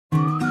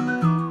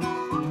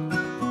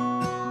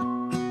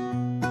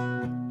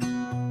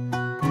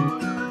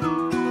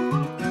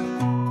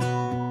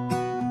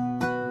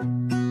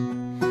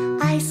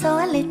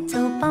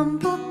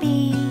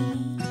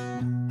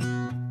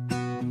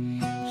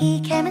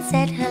and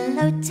said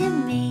hello to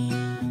me.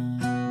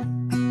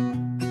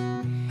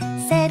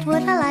 Said,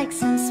 would I like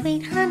some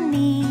sweet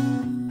honey?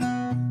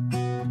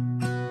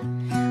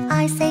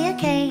 I say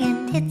okay,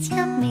 and it's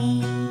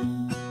yummy.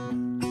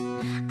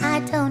 I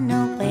don't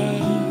know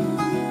where,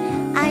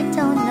 I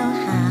don't know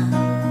how,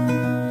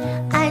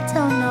 I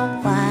don't know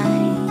why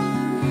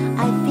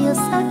I feel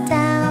so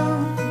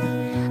down.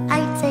 I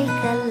take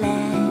a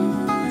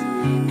left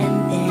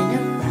and then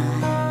a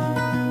right,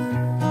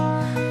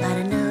 but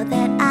I know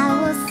that I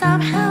will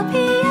somehow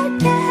be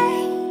okay.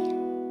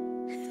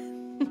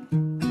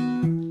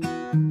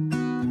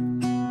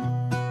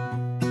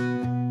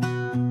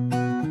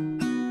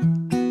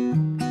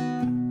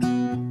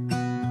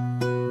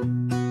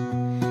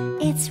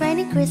 It's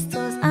raining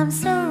crystals, I'm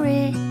so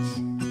rich.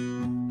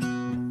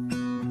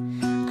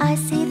 I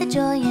see the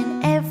joy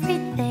in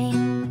everything,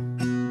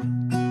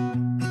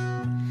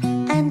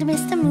 and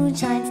Mr. Moon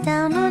shines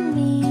down on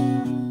me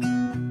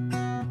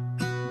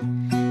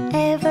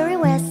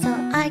everywhere so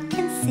I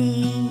can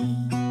see.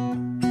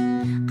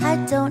 I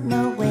don't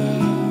know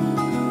where,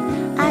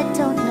 I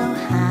don't know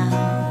how,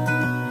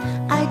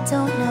 I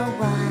don't know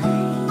why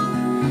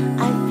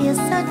I feel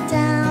so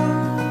down.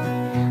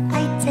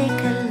 I take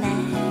a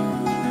left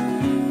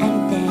and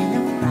then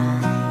a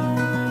right,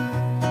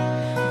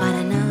 but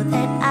I know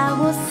that I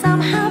will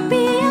somehow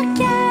be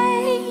okay.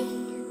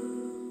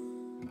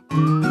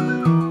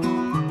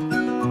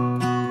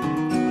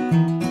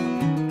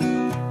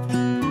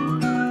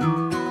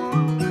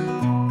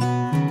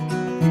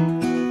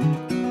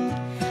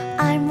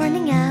 I'm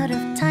running out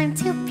of time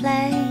to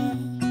play.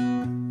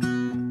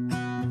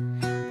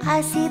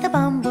 I see the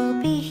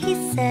bumblebee, he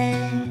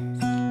says,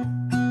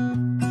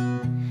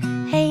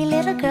 hey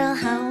little girl,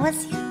 how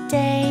was your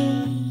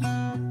day?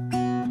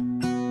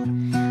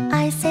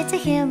 I say to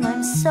him,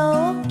 I'm so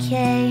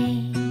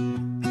okay.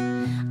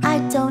 I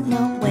don't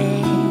know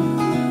where,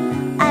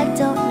 I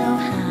don't know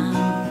how,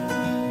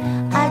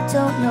 I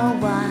don't know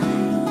why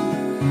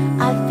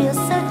I feel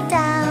so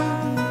down.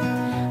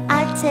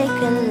 I take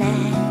a left